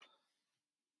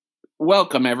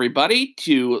Welcome, everybody,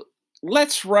 to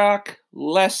Let's Rock,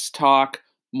 Less Talk,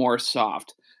 More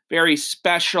Soft. Very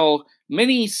special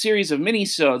mini series of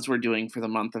mini-sodes we're doing for the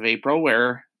month of April,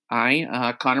 where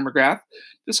I, Connor McGrath,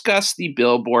 discuss the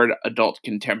Billboard Adult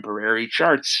Contemporary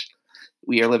charts.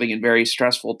 We are living in very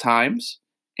stressful times,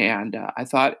 and I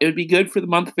thought it would be good for the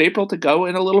month of April to go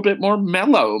in a little bit more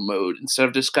mellow mode. Instead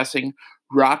of discussing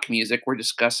rock music, we're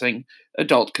discussing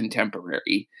adult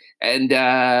contemporary. And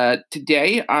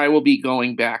today I will be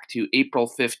going back to April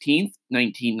 15th,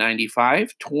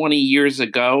 1995, 20 years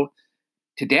ago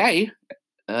today,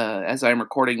 as I'm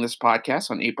recording this podcast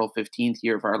on April 15th,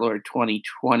 year of our Lord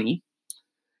 2020.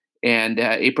 And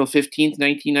April 15th,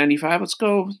 1995,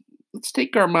 let's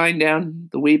take our mind down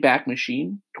the Wayback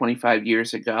Machine 25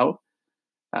 years ago.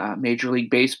 Major League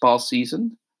Baseball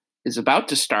season is about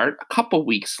to start a couple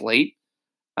weeks late.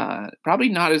 Probably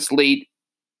not as late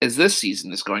as this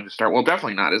season is going to start. Well,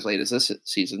 definitely not as late as this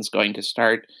season is going to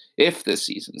start if this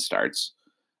season starts.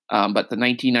 But the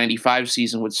 1995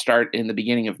 season would start in the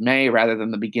beginning of May rather than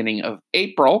the beginning of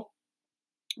April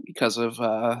because of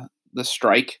the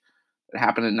strike that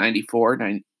happened in 94,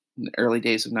 in the early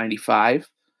days of 95.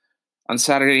 On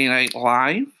Saturday Night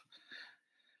Live,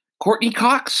 Courtney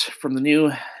Cox from the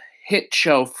new hit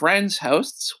show Friends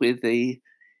hosts with a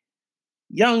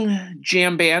young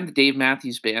jam band. The Dave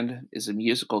Matthews Band is a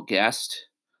musical guest.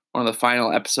 One of the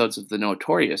final episodes of the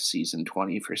Notorious Season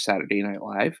 20 for Saturday Night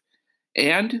Live.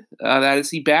 And that is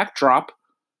the backdrop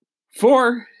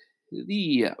for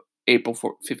the April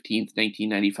 15th,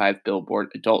 1995 Billboard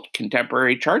Adult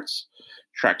Contemporary charts.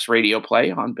 Tracks radio play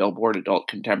on Billboard Adult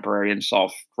Contemporary and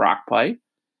Soft Rock play.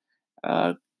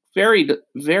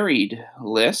 Varied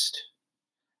list.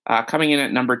 Coming in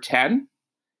at number 10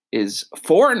 is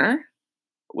Foreigner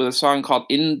with a song called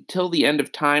Until the End of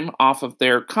Time off of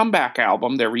their comeback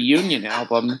album, their reunion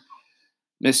album,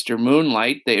 Mr.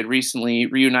 Moonlight. They had recently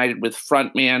reunited with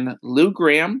frontman Lou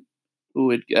Gramm, who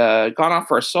had gone off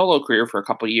for a solo career for a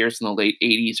couple of years in the late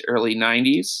 80s, early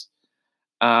 90s.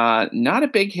 Not a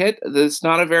big hit. It's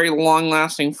not a very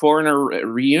long-lasting Foreigner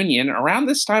reunion. Around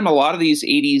this time, a lot of these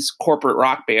 80s corporate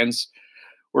rock bands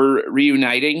were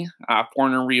reuniting.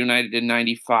 Foreigner reunited in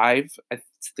 95. I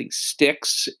think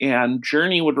Styx and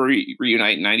Journey would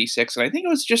reunite in 96. And I think it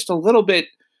was just a little bit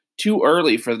too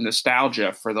early for the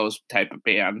nostalgia for those type of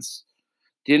bands.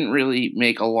 Didn't really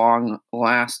make a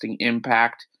long-lasting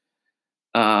impact.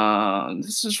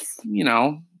 This is,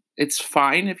 it's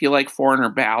fine if you like Foreigner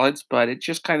ballads, but it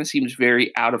just kind of seems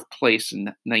very out of place in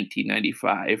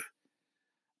 1995.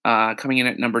 Coming in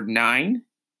at number 9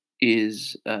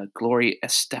 is Gloria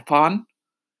Estefan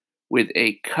with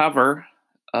a cover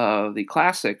of the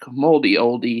classic Moldy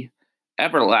Oldie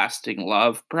Everlasting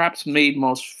Love, perhaps made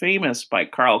most famous by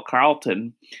Carl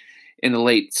Carlton in the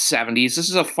late 70s. This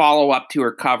is a follow-up to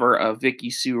her cover of Vicki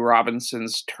Sue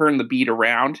Robinson's Turn the Beat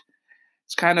Around.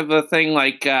 It's kind of a thing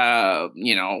like, one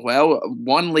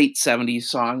late 70s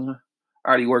song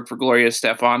already worked for Gloria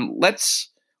Estefan. Let's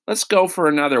go for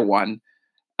another one.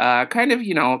 A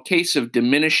case of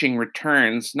diminishing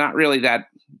returns. Not really that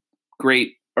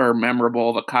great or memorable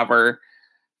of a cover.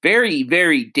 Very,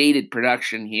 very dated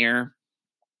production here.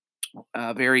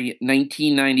 Very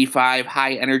 1995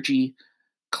 high energy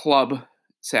club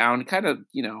sound.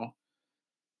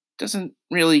 Doesn't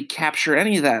really capture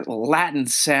any of that Latin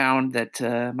sound, that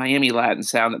Miami Latin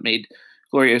sound that made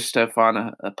Gloria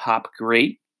Estefan a pop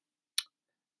great.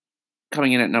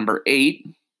 Coming in at number 8,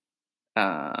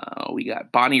 we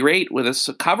got Bonnie Raitt with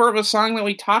a cover of a song that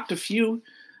we talked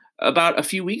about a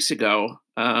few weeks ago.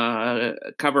 A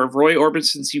cover of Roy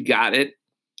Orbison's You Got It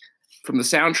from the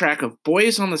soundtrack of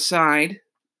Boys on the Side,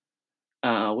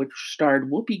 which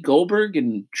starred Whoopi Goldberg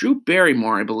and Drew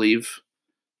Barrymore, I believe.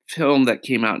 Film that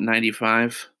came out in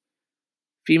 95.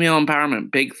 Female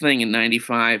empowerment, big thing in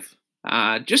 95.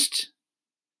 Just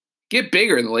get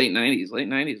bigger in the late 90s. Late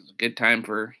 90s was a good time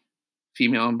for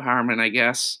female empowerment, I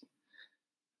guess.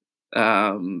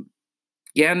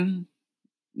 Again,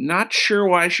 not sure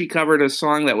why she covered a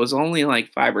song that was only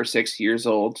like 5 or 6 years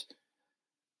old.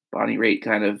 Bonnie Raitt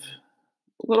kind of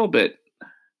a little bit,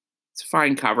 it's a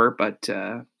fine cover, but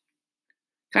kind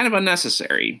of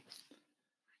unnecessary.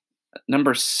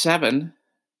 Number 7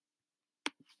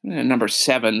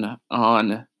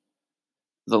 on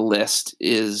the list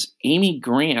is Amy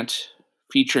Grant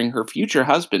featuring her future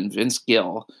husband, Vince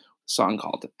Gill, a song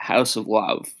called House of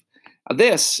Love.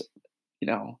 This,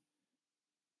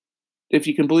 if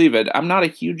you can believe it, I'm not a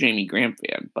huge Amy Grant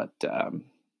fan, but,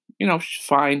 she's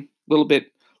fine. A little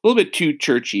bit too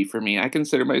churchy for me. I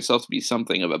consider myself to be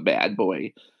something of a bad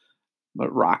boy,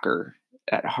 but rocker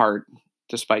at heart,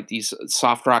 despite these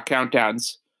soft rock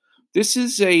countdowns. This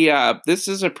is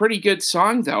a pretty good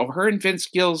song though. Her and Vince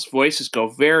Gill's voices go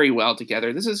very well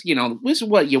together. This is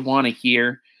what you want to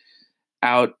hear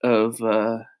out of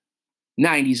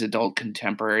 90s adult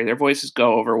contemporary. Their voices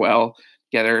go over well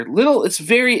together.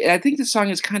 I think the song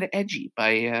is kind of edgy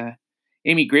by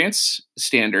Amy Grant's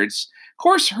standards. Of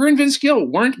course, her and Vince Gill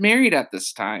weren't married at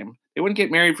this time. They wouldn't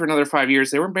get married for another 5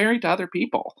 years. They were married to other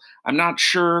people. I'm not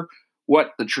sure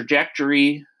what the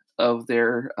trajectory of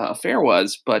their affair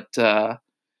was, but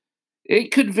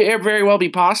it could very well be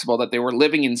possible that they were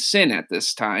living in sin at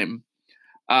this time,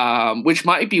 which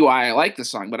might be why I like the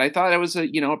song. But I thought it was a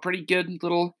pretty good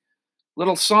little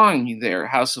song there,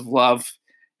 House of Love.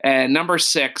 And number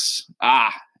 6,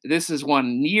 this is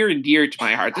one near and dear to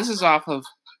my heart. This is off of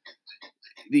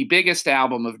the biggest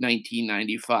album of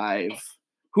 1995,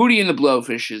 Hootie and the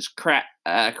Blowfish's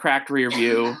Cracked Rear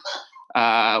View.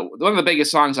 One of the biggest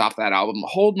songs off that album,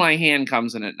 Hold My Hand,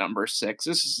 comes in at number 6.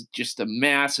 This is just a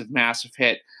massive, massive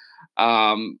hit.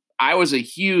 I was a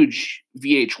huge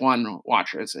VH1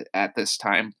 watcher at this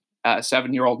time.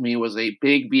 7-year-old me was a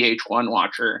big VH1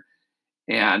 watcher.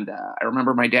 And I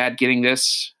remember my dad getting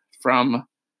this from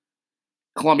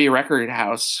Columbia Record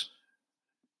House.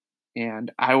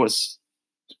 And I was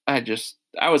a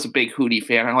big Hootie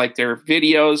fan. I liked their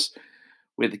videos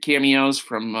with the cameos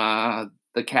from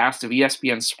the cast of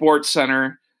ESPN Sports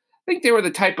Center. I think they were the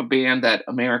type of band that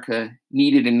America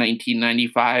needed in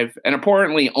 1995, and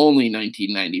apparently only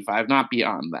 1995, not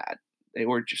beyond that. They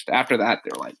were just, after that,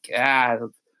 they're like,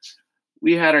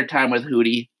 we had our time with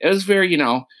Hootie. It was very,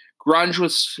 grunge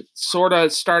was sort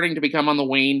of starting to become on the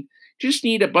wane. Just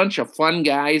need a bunch of fun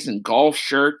guys in golf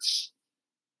shirts,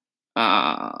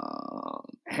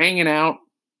 hanging out,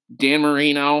 Dan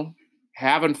Marino,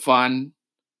 having fun,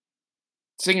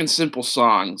 singing simple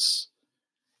songs,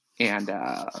 and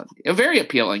very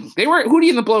appealing. Hootie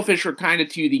and the Blowfish were kind of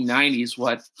to the 90s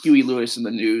what Huey Lewis and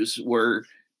the News were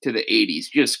to the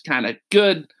 80s. Just kind of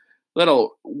good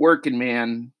little working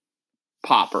man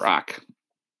pop rock.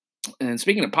 And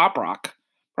speaking of pop rock,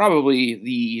 probably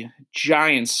the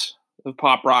giants of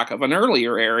pop rock of an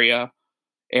earlier era,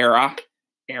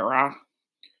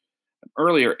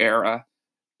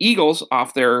 Eagles,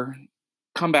 off their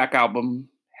comeback album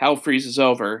Hell Freezes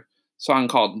Over, song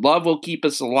called Love Will Keep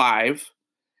Us Alive.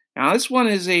 Now, this one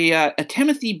is a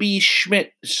Timothy B.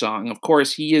 Schmidt song. Of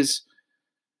course, he is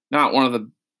not one of the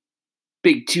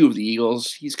big two of the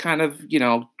Eagles. He's kind of,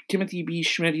 Timothy B.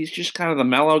 Schmidt, he's just kind of the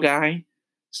mellow guy,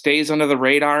 stays under the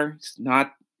radar. He's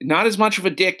not as much of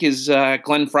a dick as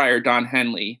Glenn Frey or Don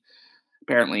Henley,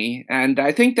 apparently. And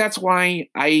I think that's why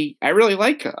I really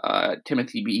like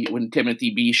when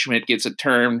Timothy B. Schmidt gets a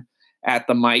turn at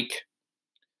the mic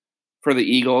for the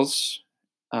Eagles.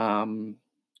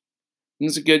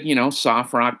 It's a good,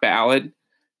 soft rock ballad.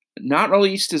 Not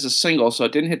released as a single, so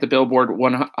it didn't hit the Billboard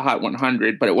Hot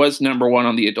 100, but it was number 1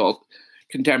 on the adult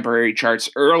contemporary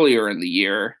charts earlier in the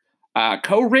year.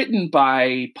 Co-written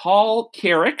by Paul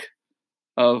Carrack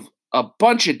of a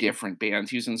bunch of different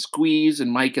bands, using Squeeze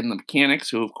and Mike and the Mechanics,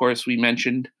 who, of course, we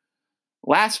mentioned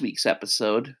last week's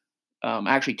episode.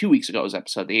 Actually, 2 weeks ago's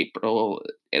episode, the April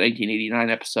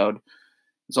 1989 episode.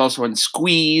 He's also in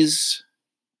Squeeze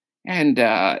and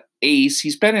Ace.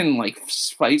 He's been in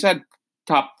he's had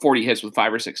top 40 hits with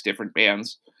 5 or 6 different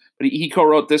bands. But he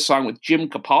co-wrote this song with Jim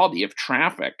Capaldi of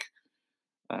Traffic.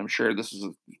 I'm sure this is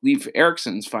Leif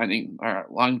Erikson's finding, our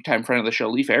longtime friend of the show,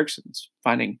 Leif Erikson's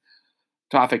finding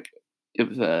topic of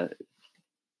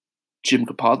Jim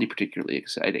Capaldi particularly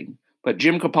exciting. But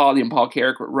Jim Capaldi and Paul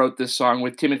Carrack wrote this song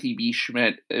with Timothy B.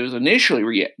 Schmidt. It was initially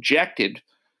rejected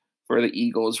for the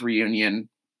Eagles reunion.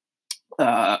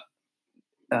 But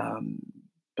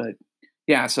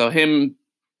yeah, so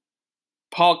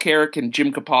Paul Carrack and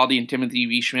Jim Capaldi and Timothy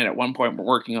B. Schmidt at one point were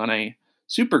working on a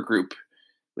supergroup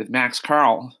with Max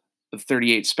Carl of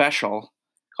 38 Special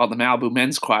called the Malibu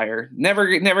Men's Choir.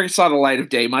 Never saw the light of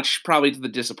day, much probably to the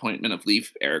disappointment of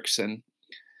Leif Erikson.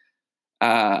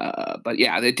 But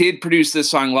yeah, they did produce this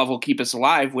song, Love Will Keep Us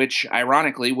Alive, which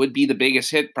ironically would be the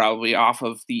biggest hit probably off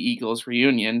of the Eagles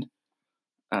reunion.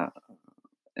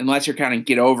 Unless you're counting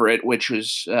Get Over It, which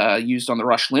was used on the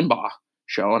Rush Limbaugh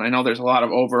show. And I know there's a lot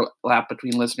of overlap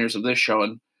between listeners of this show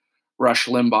and Rush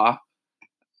Limbaugh.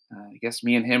 I guess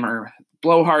me and him are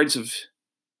blowhards of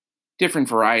different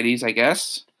varieties, I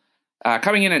guess.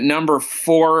 Coming in at number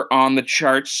 4 on the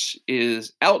charts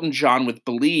is Elton John with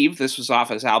Believe. This was off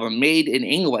his album Made in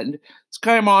England. It's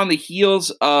kind of on the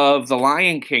heels of the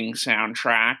Lion King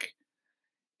soundtrack.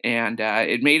 And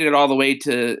it made it all the way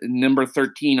to number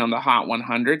 13 on the Hot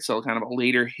 100, so kind of a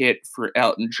later hit for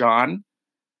Elton John.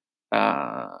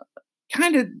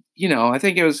 kind of, I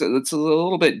think it's a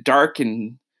little bit dark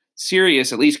and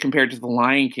serious, at least compared to the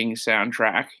Lion King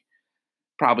soundtrack.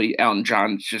 Probably Elton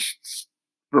John just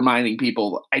reminding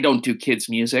people I don't do kids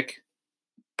music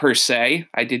per se.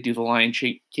 I did do the Lion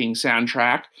King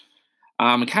soundtrack.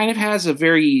 It kind of has a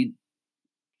very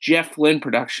Jeff Lynne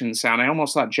production sound. I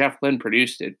almost thought Jeff Lynne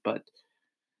produced it, but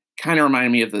kind of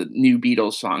reminded me of the new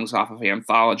Beatles songs off of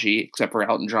Anthology, except for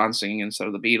Elton John singing instead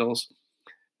of the Beatles.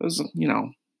 It was,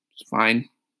 it's fine.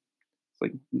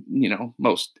 Like,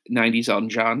 most 90s Elton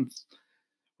John.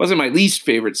 Wasn't my least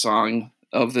favorite song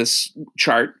of this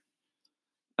chart.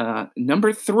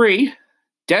 Number 3,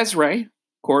 Des'ree,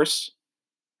 of course,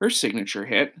 her signature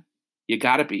hit, You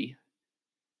Gotta Be.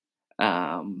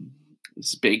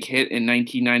 This big hit in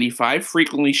 1995,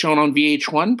 frequently shown on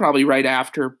VH1, probably right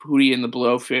after Hootie and the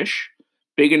Blowfish.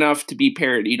 Big enough to be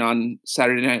parodied on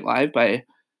Saturday Night Live by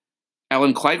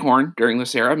Ellen Cleghorn during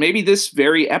this era. Maybe this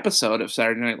very episode of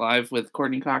Saturday Night Live with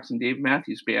Courtney Cox and Dave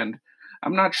Matthews Band.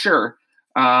 I'm not sure.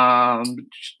 Again,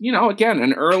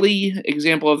 an early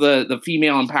example of the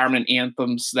female empowerment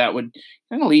anthems that would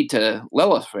kind of lead to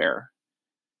Lilith Fair.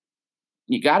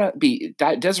 You gotta be.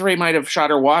 Des'ree might have shot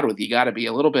her wad with You Gotta Be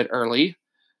a little bit early.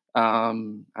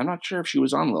 I'm not sure if she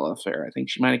was on Lilith Fair. I think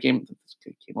she might have came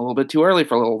a little bit too early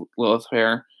for Lilith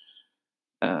Fair.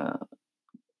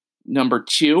 Number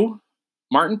 2,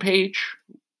 Martin Page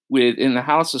with In the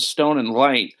House of Stone and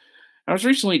Light. I was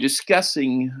recently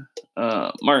discussing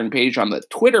Martin Page on the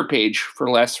Twitter page for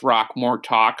Less Rock, More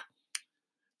Talk.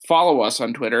 Follow us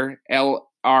on Twitter,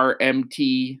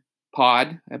 LRMT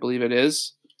Pod, I believe it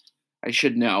is. I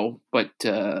should know, but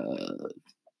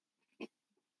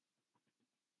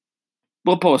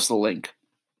we'll post the link.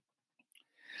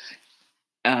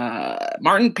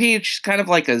 Martin Page, kind of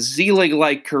like a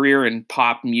Zelig-like career in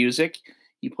pop music.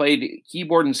 He played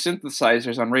keyboard and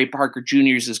synthesizers on Ray Parker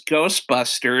Jr.'s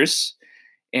Ghostbusters,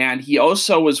 and he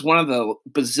also was one of the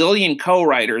bazillion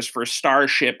co-writers for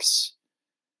Starship's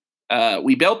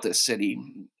We Built This City.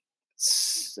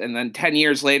 And then 10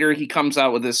 years later, he comes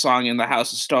out with this song In the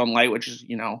House of Stone Light, which is,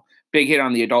 big hit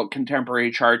on the adult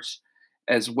contemporary charts,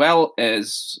 as well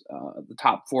as the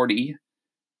top 40.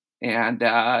 And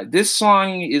this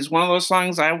song is one of those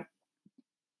songs I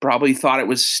probably thought it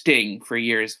was Sting for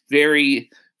years. Very,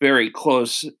 very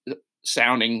close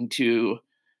sounding to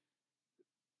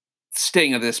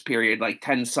Sting of this period, like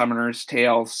 10 Summoner's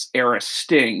Tales era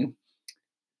Sting.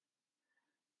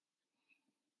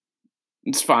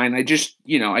 It's fine. This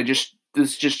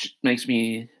just makes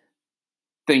me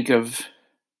think of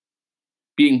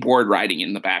being bored riding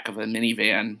in the back of a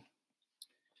minivan.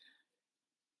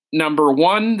 Number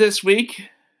 1 this week,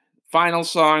 final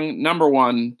song, number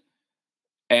 1.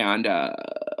 And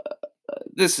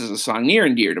this is a song near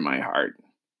and dear to my heart.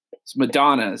 It's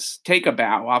Madonna's Take a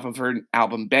Bow off of her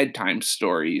album Bedtime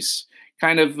Stories.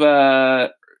 Kind of,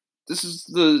 this is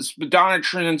the Madonna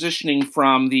transitioning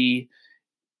from the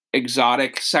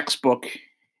exotic sex book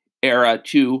era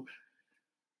to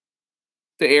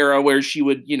the era where she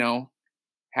would,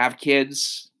 have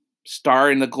kids, star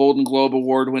in the Golden Globe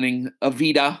Award-winning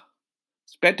Evita.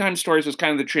 Bedtime Stories was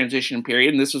kind of the transition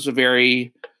period, and this was a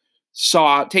very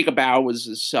soft. Take a Bow was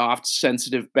a soft,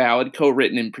 sensitive ballad,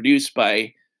 co-written and produced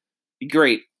by the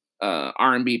great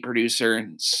R&B producer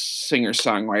and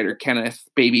singer-songwriter Kenneth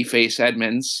Babyface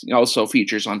Edmonds. He also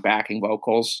features on backing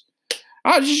vocals.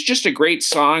 This is just a great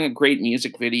song, a great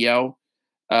music video.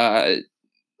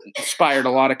 Inspired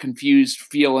a lot of confused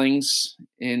feelings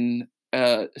in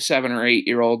 7 or 8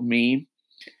 year old me.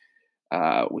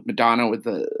 With Madonna with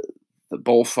the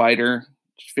bullfighter,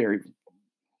 just very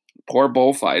poor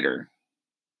bullfighter.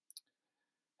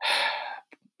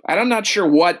 I'm not sure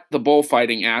what the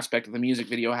bullfighting aspect of the music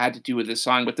video had to do with this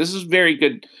song, but this is a very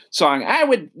good song. I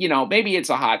would, maybe it's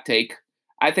a hot take.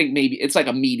 I think maybe it's like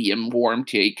a medium warm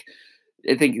take.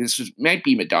 I think might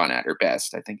be Madonna at her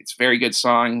best. I think it's a very good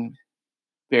song,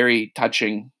 very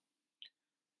touching.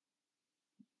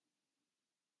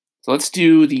 So let's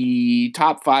do the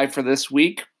top 5 for this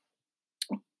week.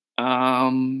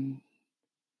 Coming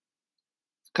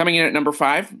in at number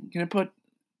 5, I'm going to put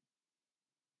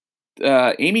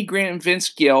Amy Grant and Vince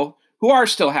Gill, who are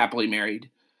still happily married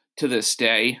to this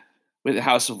day, with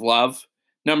House of Love.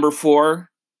 Number 4,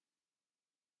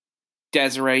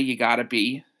 Des'ree, You Gotta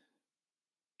Be.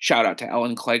 Shout out to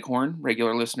Ellen Cleghorn,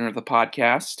 regular listener of the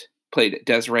podcast. Played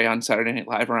Des'ree on Saturday Night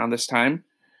Live around this time.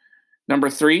 Number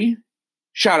 3,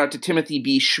 shout out to Timothy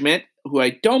B. Schmidt, who I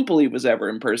don't believe was ever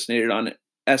impersonated on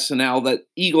SNL. That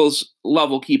Eagles love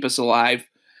will keep us alive.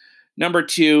 Number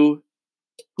 2,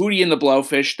 Hootie and the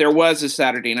Blowfish. There was a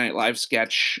Saturday Night Live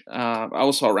sketch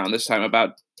also around this time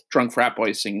about drunk frat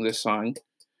boys singing this song.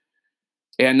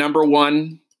 And number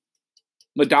one,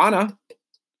 Madonna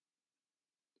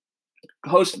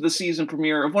hosted the season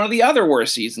premiere of one of the other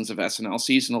worst seasons of SNL,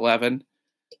 season 11,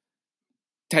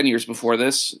 10 years before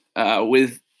this,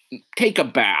 with Take a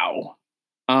Bow.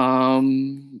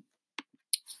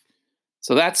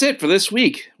 So that's it for this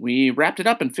week. We wrapped it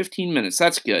up in 15 minutes.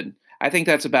 That's good. I think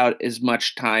that's about as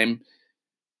much time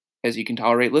as you can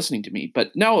tolerate listening to me.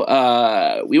 But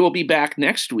no, we will be back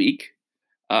next week.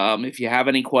 If you have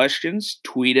any questions,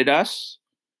 tweet at us.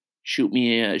 Shoot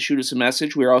us a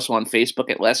message. We're also on Facebook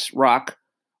at Less Rock,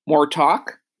 More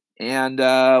Talk. And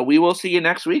we will see you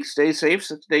next week. Stay safe,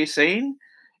 stay sane,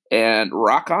 and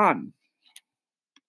rock on.